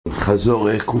חזור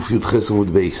קי"ח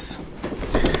עמוד בייס.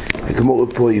 הגמרא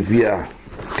פה הביאה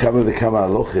כמה וכמה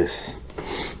הלוכס,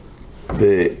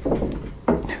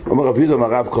 ואומר רב יהודה אמר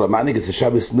רב כל המנהיגס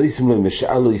השבס נויסים לו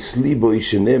משאלו יסליבו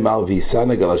שנאמר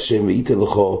ויסנג על השם וייתן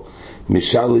לכו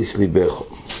משאלו יסליבכו.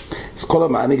 אז כל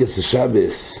המנהיגס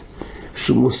השבס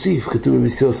שהוא מוסיף, כתוב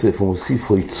במס יוסף, הוא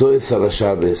מוסיף הוא יצועס על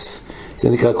השבס, זה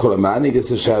נקרא כל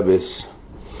המנהיגס השבס.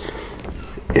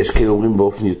 יש כאלה אומרים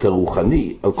באופן יותר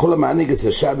רוחני, על כל המנהיגס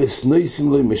השבס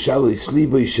נויסים לו משאלו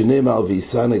יסליבו שנאמר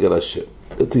ויסנג על השם.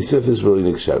 תוספס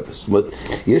באוינג שבס. זאת אומרת,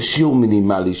 יש שיעור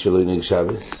מינימלי של אוינג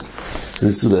שבס,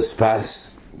 זה סודס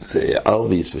פס, זה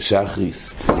ערביס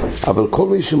ושחריס, אבל כל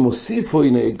מי שמוסיף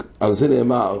אוינג, על זה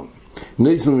נאמר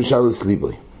נויסים למשל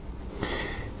לסליבוי.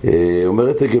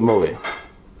 אומרת הגמורה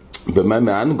במה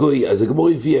מאנגוי, אז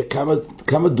הגמורה הביאה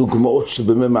כמה דוגמאות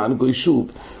שבמה מאנגוי שוב,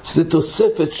 שזה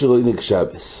תוספת של אוינג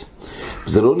שבס.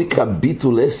 זה לא נקרא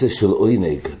ביטול עשה של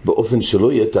אוינג, באופן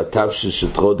שלא יהיה את התו של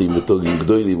שטרודים ותוגים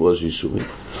גדולים ראש יישובים,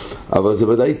 אבל זה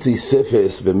ודאי תוספת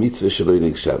במצווה של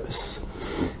אוינג שבס.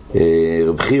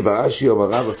 רב חייא בר אשי אומר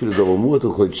רב אפילו דרומות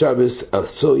וחוד שבס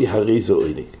עשוי הרי זה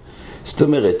אוינג. זאת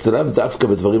אומרת, זה לאו דווקא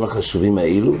בדברים החשובים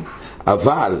האלו,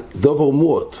 אבל דובר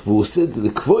מות, והוא עושה את זה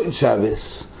לכבוד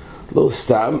שבס, לא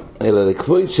סתם, אלא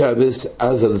לכבוד שבס,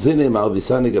 אז על זה נאמר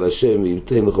ויסנג על השם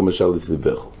ויתן לכו משל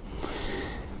לסליבכו.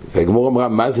 והגמור אמרה,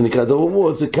 מה זה נקרא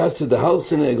דרומות? זה כסה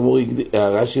דהלסנה, הגמור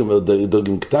הרש"י אומר,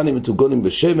 דוגים קטנים מתוגונים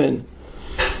בשמן.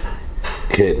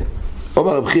 כן.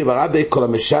 אומר רב חייא בר אבא, כל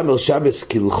המשמר שבס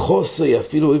כלחוסי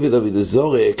אפילו אוהב דוד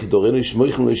הזורק, כדורנו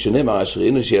ישמויכם לו שנאמר, אשר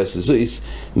אינו שיעשה זויס,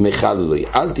 מחל אלוהי.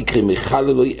 אל תקרא מחל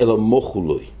אלוהי, אלא מוחו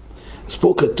אלוהי. אז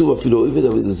פה כתוב אפילו אוהב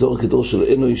דוד הזורק, כדור של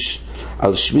אנוש,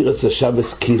 על שמירת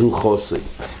השבס כלחוסי.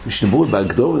 משתברו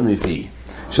בהגדור ומביא.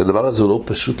 שהדבר הזה הוא לא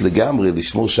פשוט לגמרי,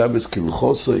 לשמור שבס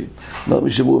כלחוסי.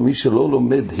 מי שלא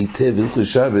לומד היטב הלכות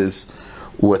שבס,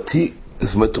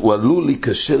 זאת אומרת, הוא עלול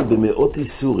להיקשר במאות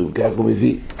איסורים, כך הוא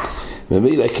מביא.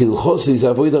 ומילא, כלחוסי זה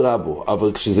עבודה רבו,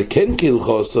 אבל כשזה כן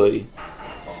כלחוסי,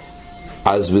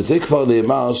 אז בזה כבר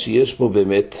נאמר שיש פה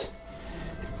באמת,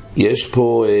 יש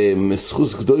פה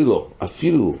מסחוס גדולו,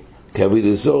 אפילו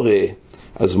כעבודה זורה,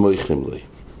 אז מויכלים לו.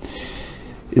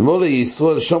 אמרו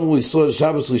לישראל, שומרו ישראל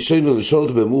שבס ראשון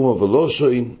ולשולט במומה ולא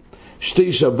שוין,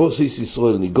 שתי שבוסיס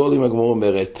ישראל ניגולים, הגמרא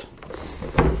אומרת.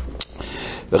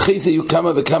 ואחרי זה היו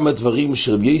כמה וכמה דברים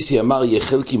שרבי יוסי אמר יהיה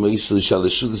חלקי מהאיש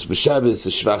לשודס בשבס,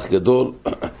 זה שבח גדול.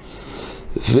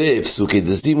 ופסוקי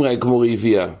דזמרה הגמרא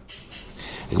הביאה.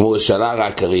 הגמרא שאלה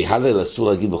רק, הרי הלל אסור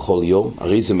להגיד בכל יום,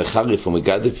 הרי זה מחרף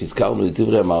ומגדף, הזכרנו את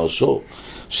דברי המהרש"א,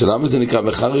 שלמה זה נקרא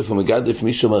מחרף ומגדף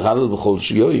מי שאומר הלל בכל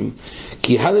יום?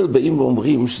 כי הלל באים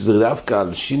ואומרים שזה דווקא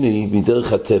על שינוי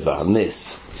מדרך הטבע, על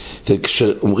נס.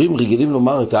 וכשאומרים רגילים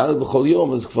לומר את ההלל בכל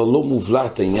יום, אז כבר לא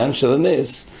מובלט העניין של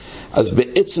הנס, אז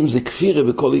בעצם זה כפירה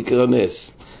בכל עיקר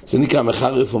הנס. זה נקרא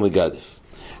מחרף ומגדף.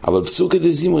 אבל פסוקי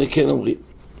דזמרה כן אומרים.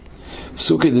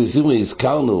 פסוקי דזמרה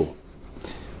הזכרנו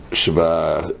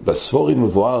שבספורים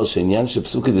מבואר שהעניין של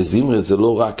פסוקי דזמרה זה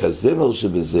לא רק הזמר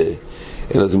שבזה,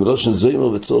 אלא זה מלושן זוימר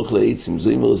וצורך לעצים.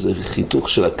 זוימר זה חיתוך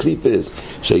של הקליפס,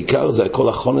 שהעיקר זה הכל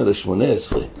החונה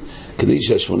ל-18, כדי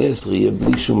שה-18 יהיה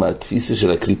בלי שום מהתפיסה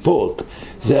של הקליפות.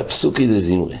 זה הפסוקי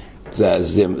דזמרה, זה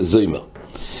הזוימר.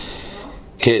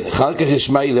 כן, אחר כך יש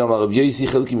מיילה, אמר רבי יוסי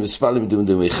חלקי מספלים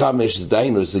דמדמי 5, זה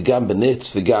דיינו, זה גם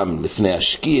בנץ וגם לפני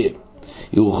השקיע,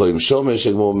 ירוחו עם שומש,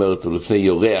 הגמרא אומרת, ולפני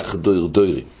יורח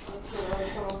דוירים.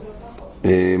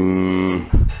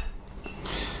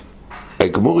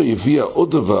 הגמרא הביאה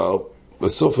עוד דבר,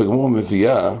 בסוף הגמרא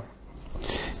מביאה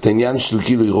את העניין של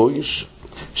גילוי ראש,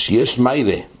 שיש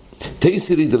מיילה,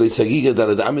 תייסלי דלסגיגה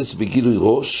דלת אמס בגילוי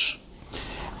ראש,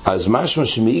 אז משמע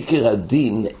שמעיקר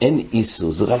הדין אין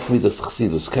איסור, זה רק מידס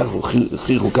חסידוס, כך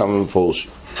הוכיחו כמה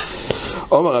מפורשים.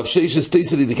 אומר רב ששס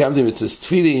תייסלי דקמתם מצווה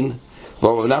תפילין,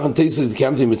 ואומר נחמן תייסלי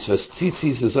דקמתם מצווה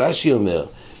ציציס, אז רש"י אומר,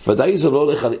 ודאי זה לא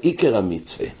הולך על עיקר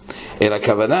המצווה, אלא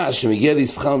הכוונה שמגיע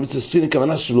לישכר מצווה תפילין,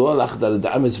 הכוונה שלא הלך דלת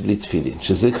אמס בלי תפילין,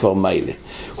 שזה כבר מיילה.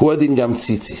 הוא הדין גם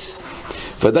ציציס.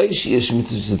 ודאי שיש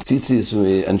מצווה של ציציס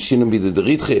ואנשים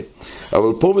מדדריתך,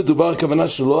 אבל פה מדובר הכוונה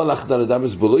שלא הלך דלת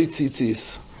אמס בלוי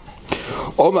ציציס.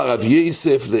 אומר רב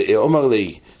יוסף,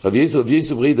 רב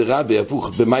יוסף ראי דרבי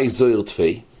הפוך במאי זוהר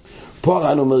תפי. פה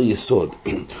הר"ן אומר יסוד.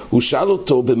 הוא שאל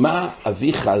אותו במה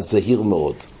אביך זהיר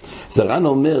מאוד. אז הר"ן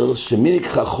אומר שמינק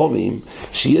חכמים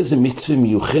שיהיה איזה מצווה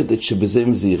מיוחדת שבזה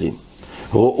הם זהירים.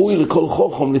 ראוי לכל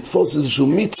חכם לתפוס איזשהו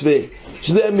מצווה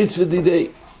שזה המצווה דידי.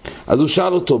 אז הוא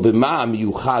שאל אותו במה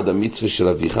המיוחד המצווה של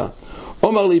אביך.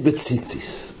 אומר לי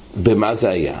בציציס. במה זה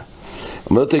היה?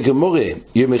 אומרת הגמורה,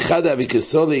 יום אחד אבי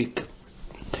כסוליק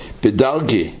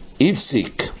בדרגה,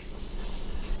 איפסיק,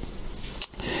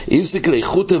 יפסיק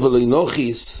לאיכותה ולא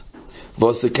ינוכיס,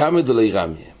 ועושה כמה דלא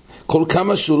ירמיה. כל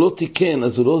כמה שהוא לא תיקן,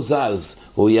 אז הוא לא זז,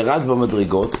 הוא ירד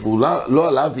במדרגות, והוא לא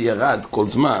עלה וירד כל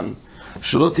זמן,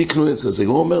 שלא תיקנו את זה. זה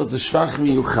הוא אומר, זה שבח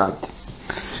מיוחד.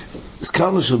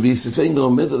 הזכרנו שרבי יוסף איינגר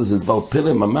עומד על זה דבר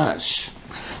פלא ממש.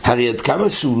 הרי עד כמה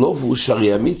שהוא לובוש,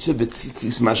 הרי המצווה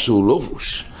בציציס משהו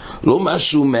לובוש, לא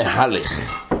משהו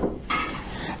מהלך.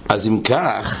 אז אם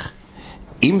כך,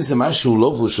 אם זה משהו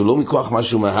לובוש, או לא מכוח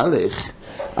משהו מהלך,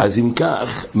 אז אם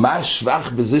כך, מה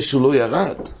השבח בזה שהוא לא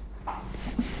ירד?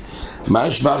 מה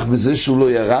השבח בזה שהוא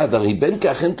לא ירד? הרי בין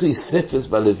כך אין תוי ספס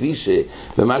בלווישה,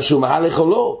 ומשהו מהלך או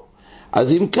לא.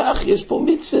 אז אם כך, יש פה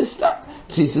מצווה סתם.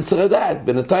 צריך לדעת,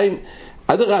 בינתיים,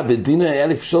 אדרבה, בדין היה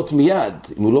לפשוט מיד.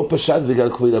 אם הוא לא פשט בגלל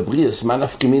כבוד הבריאס, מה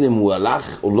נפקא מינה אם הוא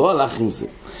הלך או לא הלך עם זה?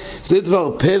 זה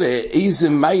דבר פלא, איזה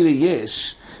מיילה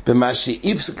יש במה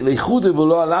שיפסק ליחודה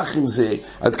ולא הלך עם זה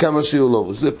עד כמה שהוא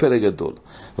לא. זה פלא גדול.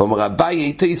 ואומר,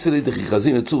 אביי תייסא לידכי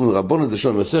חזין יצור מרבונון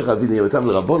דשון מסך אבינו יבתם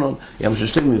לרבונון. ים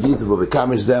ששתג מביא את זה בו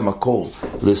בקמש, זה המקור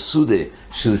לסודה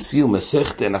של סיום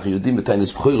מסכת. אנחנו יודעים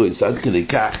בתיינס בחוירויס עד כדי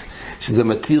כך שזה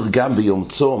מתיר גם ביום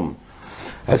צום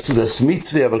הסודס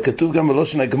מצווה, אבל כתוב גם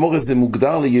בלושן הגמרא זה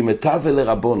מוגדר לימתה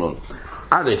ולרבונון.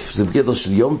 א', זה בגדר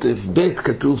של יום טף, ב',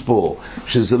 כתוב פה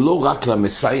שזה לא רק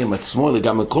למסיים עצמו, אלא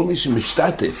גם לכל מי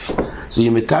שמשתתף. זה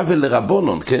ימתה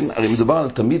ולרבונון, כן? הרי מדובר על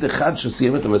תמיד אחד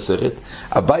שסיים את המסכת,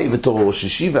 אביי בתור ראש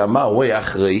שישי ואמר הוא היה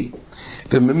אחראי,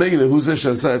 וממילא הוא זה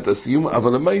שעשה את הסיום,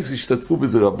 אבל למעשה השתתפו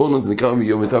בזה רבונון, זה נקרא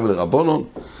מיומתה ולרבונון,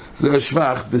 זה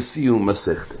השבח בסיום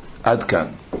מסכת. עד כאן.